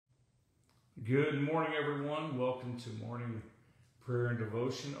Good morning, everyone. Welcome to morning prayer and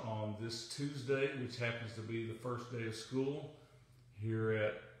devotion on this Tuesday, which happens to be the first day of school here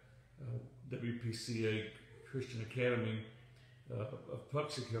at WPCA Christian Academy of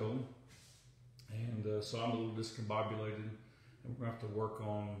Puxico. And so I'm a little discombobulated, and we're going to have to work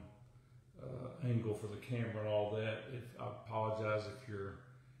on angle for the camera and all that. I apologize if you're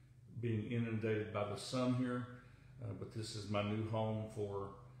being inundated by the sun here, but this is my new home for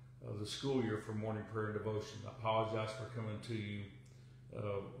the school year for morning prayer and devotion. I apologize for coming to you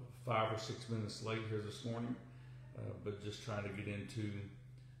 5 or 6 minutes late here this morning, but just trying to get into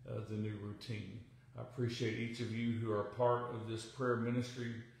the new routine. I appreciate each of you who are part of this prayer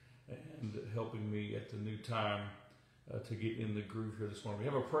ministry and helping me at the new time to get in the groove here this morning. We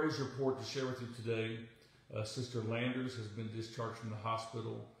have a praise report to share with you today. Sister Landers has been discharged from the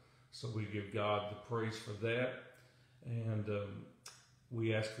hospital, so we give God the praise for that. And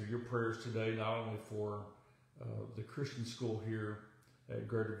we ask for your prayers today, not only for the Christian school here at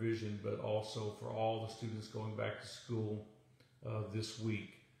Greater Vision, but also for all the students going back to school this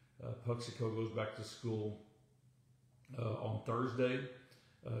week. Puxico goes back to school on Thursday.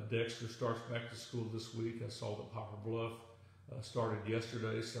 Dexter starts back to school this week. I saw that Poplar Bluff started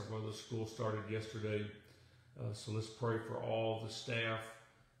yesterday. Several other schools started yesterday. So let's pray for all the staff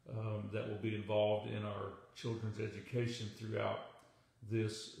that will be involved in our children's education throughout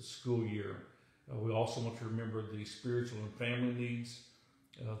this school year. We also want to remember the spiritual and family needs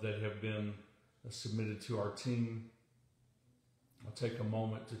that have been submitted to our team. I'll take a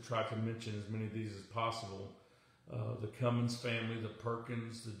moment to try to mention as many of these as possible. The Cummins family, the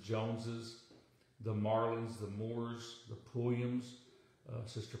Perkins, the Joneses, the Marlins, the Moores, the Pulliams.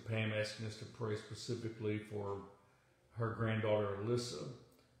 Sister Pam asking us to pray specifically for her granddaughter Alyssa,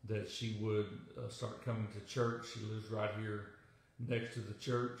 that she would start coming to church. She lives right here next to the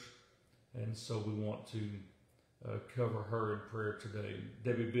church, and so we want to cover her in prayer today.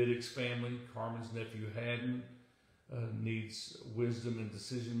 Debbie Biddick's family, Carmen's nephew Haddon, needs wisdom in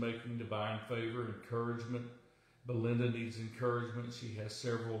decision making, divine favor, encouragement. Belinda needs encouragement. She has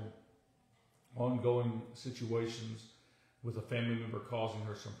several ongoing situations with a family member causing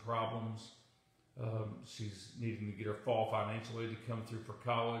her some problems. She's needing to get her fall financial aid to come through for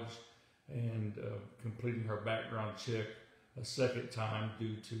college, and completing her background check a second time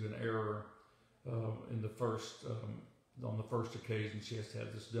due to an error on the first occasion. She has to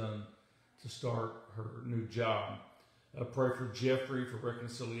have this done to start her new job. Pray for Jeffrey for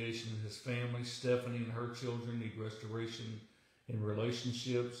reconciliation in his family. Stephanie and her children need restoration in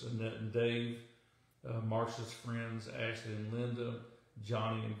relationships. Annette and Dave, Marcia's friends, Ashley and Linda,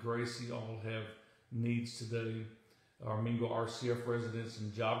 Johnny and Gracie all have needs today. Our Mingo RCF residents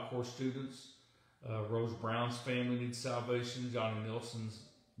and Job Corps students. Rose Brown's family needs salvation. Johnny Nelson's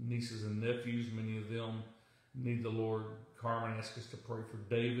nieces and nephews, many of them need the Lord. Carmen asked us to pray for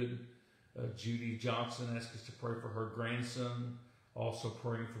David. Judy Johnson asked us to pray for her grandson. Also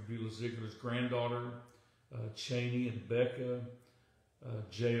praying for Beulah Ziegler's granddaughter. Cheney and Becca.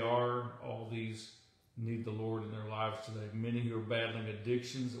 JR, all these need the Lord in their lives today. Many who are battling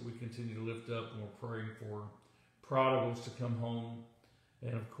addictions that we continue to lift up, and we're praying for prodigals to come home.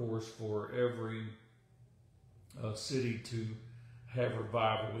 And of course, for every city to have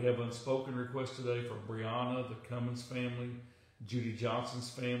revival. We have unspoken requests today for Brianna, the Cummins family, Judy Johnson's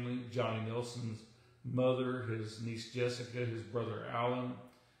family, Johnny Nelson's mother, his niece Jessica, his brother Alan,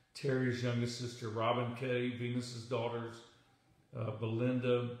 Terry's youngest sister Robin Kay, Venus's daughters,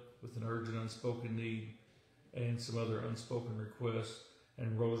 Belinda with an urgent unspoken need, and some other unspoken requests.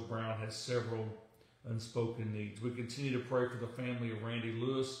 And Rose Brown has several unspoken needs. We continue to pray for the family of Randy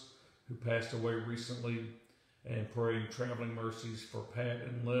Lewis, who passed away recently, and praying traveling mercies for Pat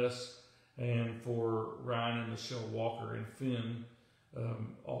and Les, and for Ryan and Michelle Walker and Finn,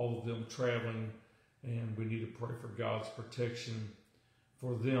 all of them traveling, and we need to pray for God's protection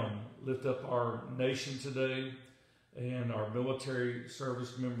for them. Lift up our nation today and our military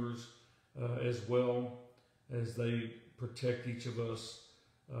service members as well, as they protect each of us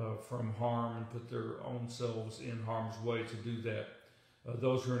from harm and put their own selves in harm's way to do that.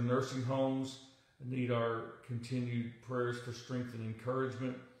 Those who are in nursing homes need our continued prayers for strength and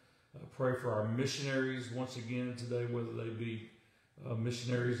encouragement. Pray for our missionaries once again today, whether they be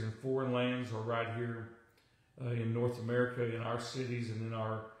missionaries in foreign lands or right here in North America, in our cities and in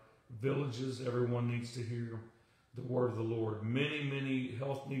our villages. Everyone needs to hear the word of the Lord. Many, many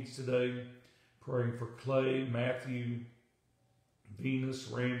health needs today. Praying for Clay, Matthew, Venus,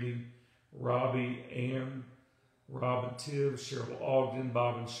 Randy, Robbie, Ann, Robin Tibbs, Cheryl Ogden,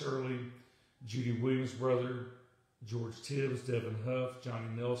 Bob and Shirley, Judy Williams' brother, George Tibbs, Devin Huff, Johnny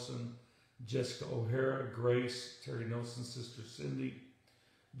Nelson, Jessica O'Hara, Grace, Terry Nelson's sister Cindy,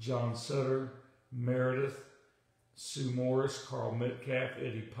 John Sutter, Meredith, Sue Morris, Carl Metcalf,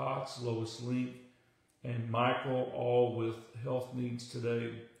 Eddie Potts, Lois Link, and Michael, all with health needs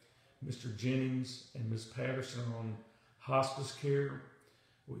today. Mr. Jennings and Ms. Patterson are on hospice care.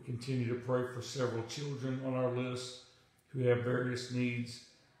 We continue to pray for several children on our list who have various needs.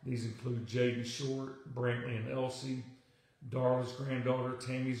 These include Jaden Short, Brantley and Elsie, Darla's granddaughter,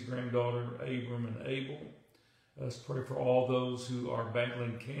 Tammy's granddaughter, Abram and Abel. Let's pray for all those who are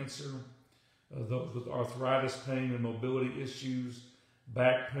battling cancer, those with arthritis pain and mobility issues,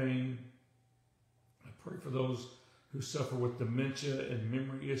 back pain. I pray for those who suffer with dementia and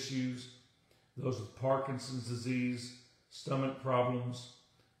memory issues, those with Parkinson's disease, stomach problems,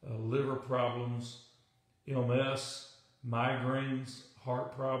 liver problems, MS, migraines,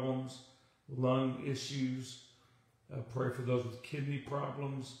 heart problems, lung issues. Pray for those with kidney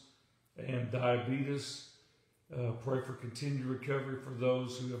problems and diabetes. Pray for continued recovery for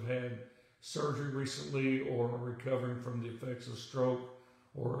those who have had surgery recently or are recovering from the effects of stroke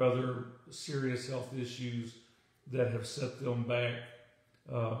or other serious health issues that have set them back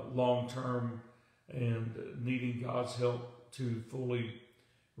long term and needing God's help to fully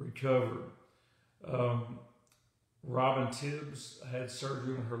recover. Robin Tibbs had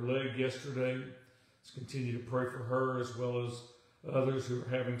surgery on her leg yesterday. Let's continue to pray for her as well as others who are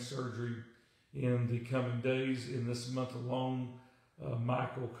having surgery in the coming days. In this month alone,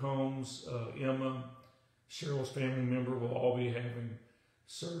 Michael Combs, Emma, Cheryl's family member will all be having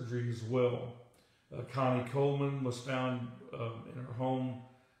surgery as well. Connie Coleman was found in her home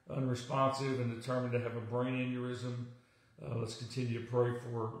unresponsive and determined to have a brain aneurysm. Let's continue to pray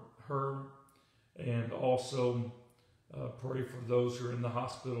for her and also pray for those who are in the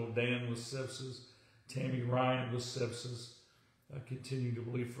hospital. Dan with sepsis, Tammy Ryan with sepsis. Continue to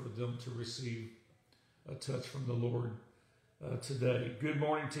believe for them to receive a touch from the Lord today. Good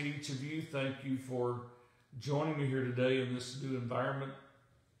morning to each of you. Thank you for joining me here today in this new environment.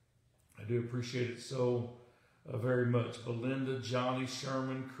 I do appreciate it so very much. Belinda, Johnny,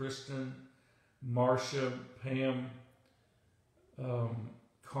 Sherman, Kristen, Marcia, Pam,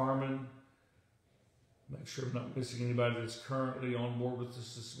 Carmen. Make sure I'm not missing anybody that's currently on board with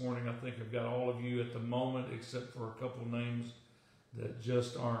us this morning. I think I've got all of you at the moment, except for a couple of names that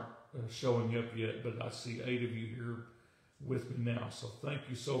just aren't showing up yet. But I see 8 of you here with me now. So thank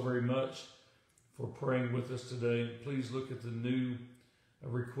you so very much for praying with us today. Please look at the new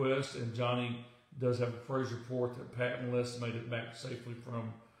request. And Johnny does have a praise report that Pat and Les made it back safely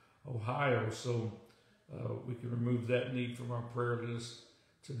from Ohio. So we can remove that need from our prayer list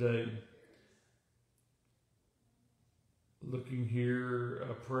today. Looking here,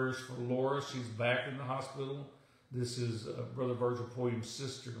 prayers for Laura. She's back in the hospital. This is Brother Virgil Poyam's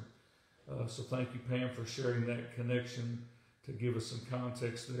sister. So thank you, Pam, for sharing that connection to give us some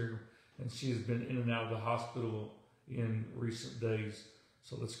context there. And she has been in and out of the hospital in recent days.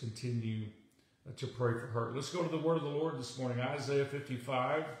 So let's continue to pray for her. Let's go to the word of the Lord this morning. Isaiah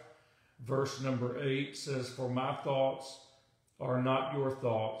 55, verse number 8 says, "For my thoughts are not your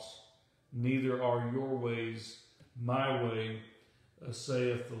thoughts, neither are your ways my way,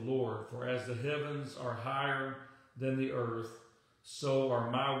 saith the Lord. For as the heavens are higher than the earth, so are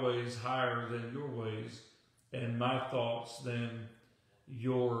my ways higher than your ways, and my thoughts than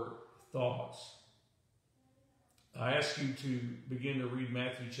your thoughts." I ask you to begin to read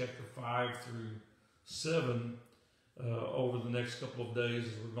Matthew chapter 5 through 7 over the next couple of days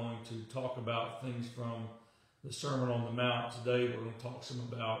as we're going to talk about things from the Sermon on the Mount. Today we're going to talk some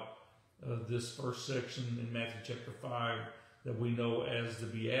about this first section in Matthew chapter 5 that we know as the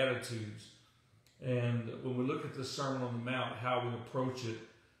Beatitudes. And when we look at the Sermon on the Mount, how we approach it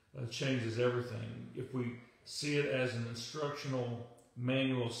changes everything. If we see it as an instructional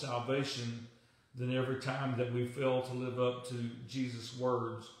manual of salvation, then every time that we fail to live up to Jesus'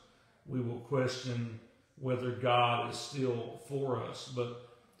 words, we will question whether God is still for us.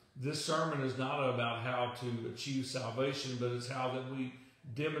 But this sermon is not about how to achieve salvation, but it's how that we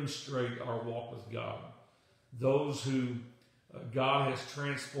demonstrate our walk with God. Those who God has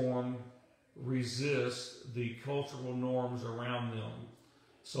transformed resist the cultural norms around them.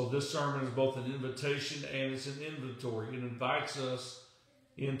 So this sermon is both an invitation and it's an inventory. It invites us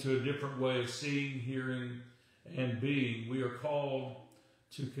into a different way of seeing, hearing, and being. We are called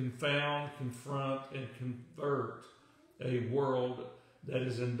to confound, confront, and convert a world that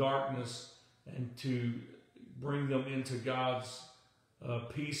is in darkness and to bring them into God's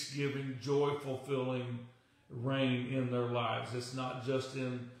peace-giving, joy-fulfilling reign in their lives. It's not just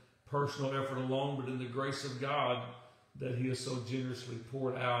in personal effort alone, but in the grace of God that He has so generously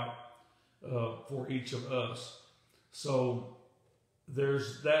poured out for each of us. So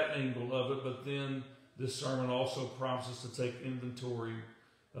there's that angle of it, but then this sermon also prompts us to take inventory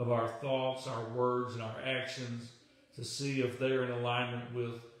of our thoughts, our words, and our actions to see if they are in alignment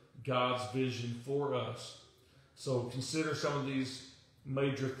with God's vision for us. So consider some of these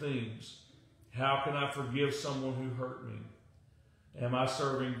major themes. How can I forgive someone who hurt me? Am I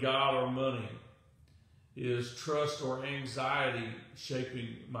serving God or money? Is trust or anxiety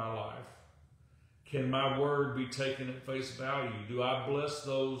shaping my life? Can my word be taken at face value? Do I bless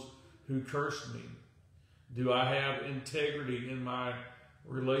those who curse me? Do I have integrity in my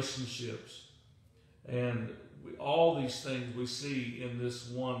relationships? And all these things we see in this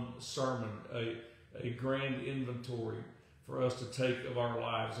one sermon, a grand inventory for us to take of our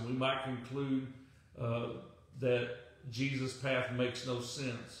lives. And we might conclude that Jesus' path makes no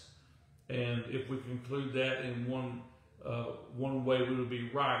sense. And if we conclude that in one way, we would be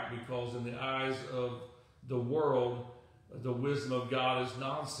right, because in the eyes of the world, the wisdom of God is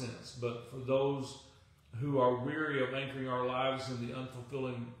nonsense. But for those who are weary of anchoring our lives in the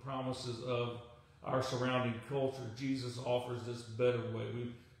unfulfilling promises of our surrounding culture, Jesus offers this better way. We're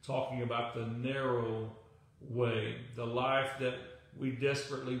talking about the narrow way, the life that we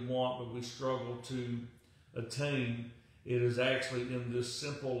desperately want but we struggle to attain. It is actually in this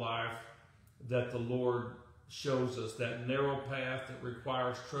simple life that the Lord shows us, that narrow path that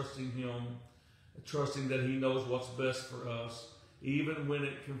requires trusting Him, trusting that He knows what's best for us, even when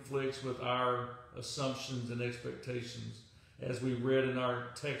it conflicts with our assumptions and expectations. As we read in our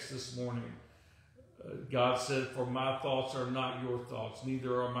text this morning, God said, "For my thoughts are not your thoughts,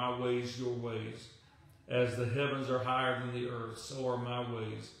 neither are my ways your ways. As the heavens are higher than the earth, so are my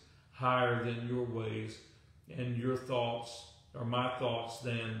ways higher than your ways, and your thoughts are my thoughts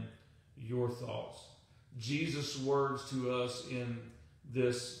than your thoughts." Jesus' words to us in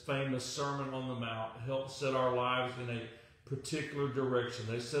this famous Sermon on the Mount help set our lives in a particular direction.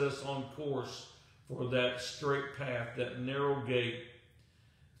 They set us on course for that straight path, that narrow gate,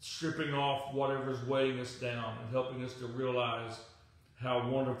 stripping off whatever's weighing us down and helping us to realize how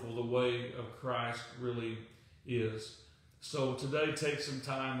wonderful the way of Christ really is. So today, take some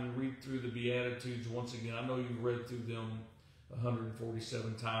time and read through the Beatitudes once again. I know you've read through them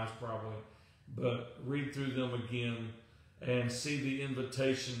 147 times probably, but read through them again and see the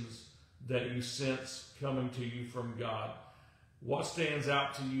invitations that you sense coming to you from God. What stands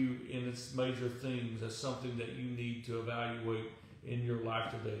out to you in its major themes as something that you need to evaluate in your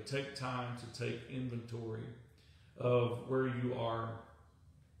life today? Take time to take inventory of where you are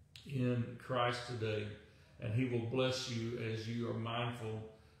in Christ today, and He will bless you as you are mindful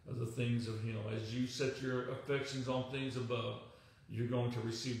of the things of Him. As you set your affections on things above, you're going to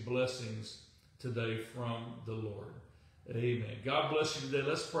receive blessings today from the Lord. Amen. God bless you today.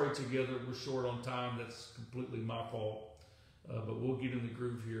 Let's pray together. We're short on time. That's completely my fault. But we'll get in the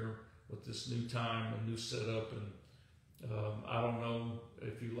groove here with this new time and new setup. And I don't know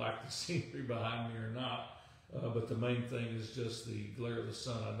if you like the scenery behind me or not, but the main thing is just the glare of the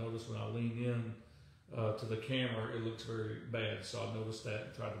sun. I noticed when I lean in to the camera, it looks very bad. So I noticed that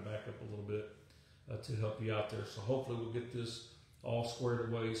and tried to back up a little bit to help you out there. So hopefully we'll get this all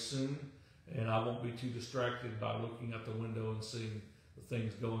squared away soon, and I won't be too distracted by looking out the window and seeing the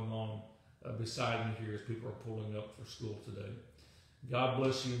things going on beside me here as people are pulling up for school today. God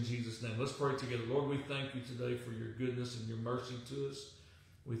bless you in Jesus' name. Let's pray together. Lord, we thank you today for your goodness and your mercy to us.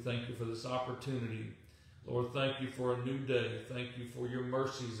 We thank you for this opportunity. Lord, thank you for a new day. Thank you for your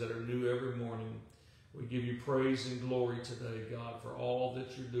mercies that are new every morning. We give you praise and glory today, God, for all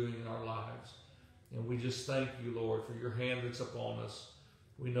that you're doing in our lives. And we just thank you, Lord, for your hand that's upon us.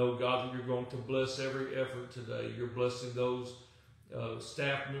 We know, God, that you're going to bless every effort today. You're blessing those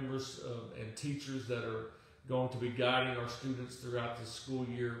staff members and teachers that are going to be guiding our students throughout this school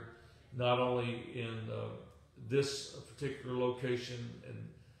year, not only in this particular location,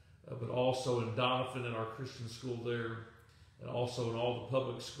 but also in Doniphan and our Christian school there, and also in all the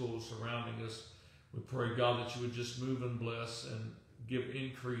public schools surrounding us. We pray, God, that you would just move and bless and give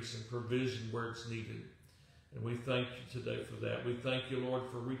increase and provision where it's needed. And we thank you today for that. We thank you, Lord,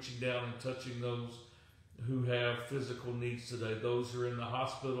 for reaching down and touching those who have physical needs today, those who are in the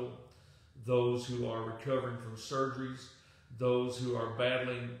hospital, those who are recovering from surgeries, those who are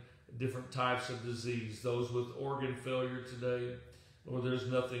battling different types of disease, those with organ failure today. Lord, there's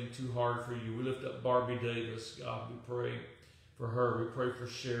nothing too hard for you. We lift up Barbie Davis, God. We pray for her. We pray for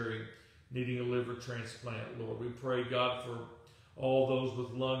Sherry needing a liver transplant, Lord. We pray, God, for all those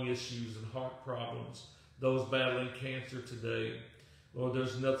with lung issues and heart problems, those battling cancer today. Lord,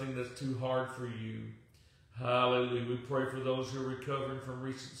 there's nothing that's too hard for you. Hallelujah. We pray for those who are recovering from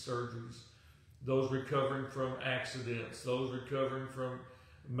recent surgeries, those recovering from accidents, those recovering from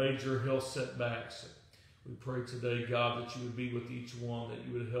major health setbacks. We pray today, God, that you would be with each one, that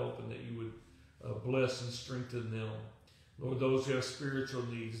you would help, and that you would bless and strengthen them. Lord, those who have spiritual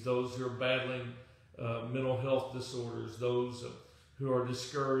needs, those who are battling mental health disorders, those who are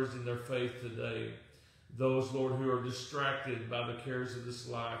discouraged in their faith today, those, Lord, who are distracted by the cares of this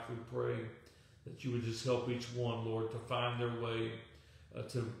life, we pray that you would just help each one, Lord, to find their way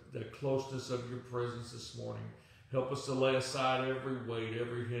to the closeness of your presence this morning. Help us to lay aside every weight,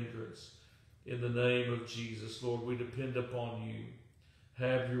 every hindrance. In the name of Jesus, Lord, we depend upon you.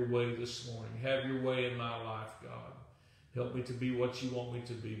 Have your way this morning. Have your way in my life, God. Help me to be what you want me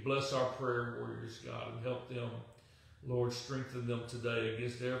to be. Bless our prayer warriors, God, and help them, Lord, strengthen them today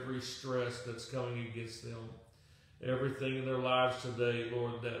against every stress that's coming against them. Everything in their lives today,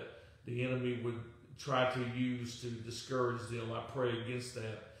 Lord, that the enemy would try to use to discourage them, I pray against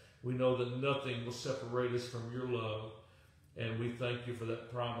that. We know that nothing will separate us from your love, and we thank you for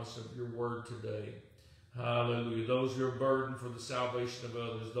that promise of your word today. Hallelujah. Those who are burdened for the salvation of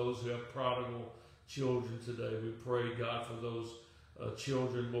others, those who have prodigal children today, we pray, God, for those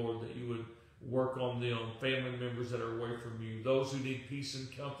children, Lord, that you would work on them, family members that are away from you, those who need peace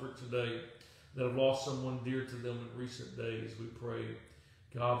and comfort today, that have lost someone dear to them in recent days. We pray,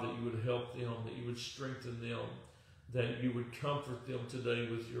 God, that you would help them, that you would strengthen them, that you would comfort them today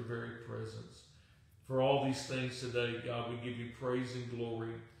with your very presence. For all these things today, God, we give you praise and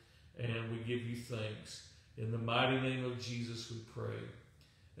glory, and we give you thanks. In the mighty name of Jesus we pray.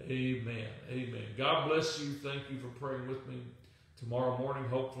 Amen. Amen. God bless you. Thank you for praying with me. Tomorrow morning,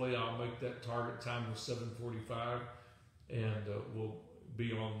 hopefully, I'll make that target time of 7:45, and we'll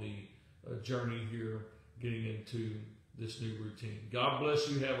be on the journey here, getting into this new routine. God bless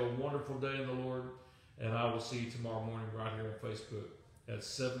you. Have a wonderful day in the Lord, and I will see you tomorrow morning right here on Facebook at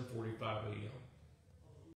 7:45 a.m.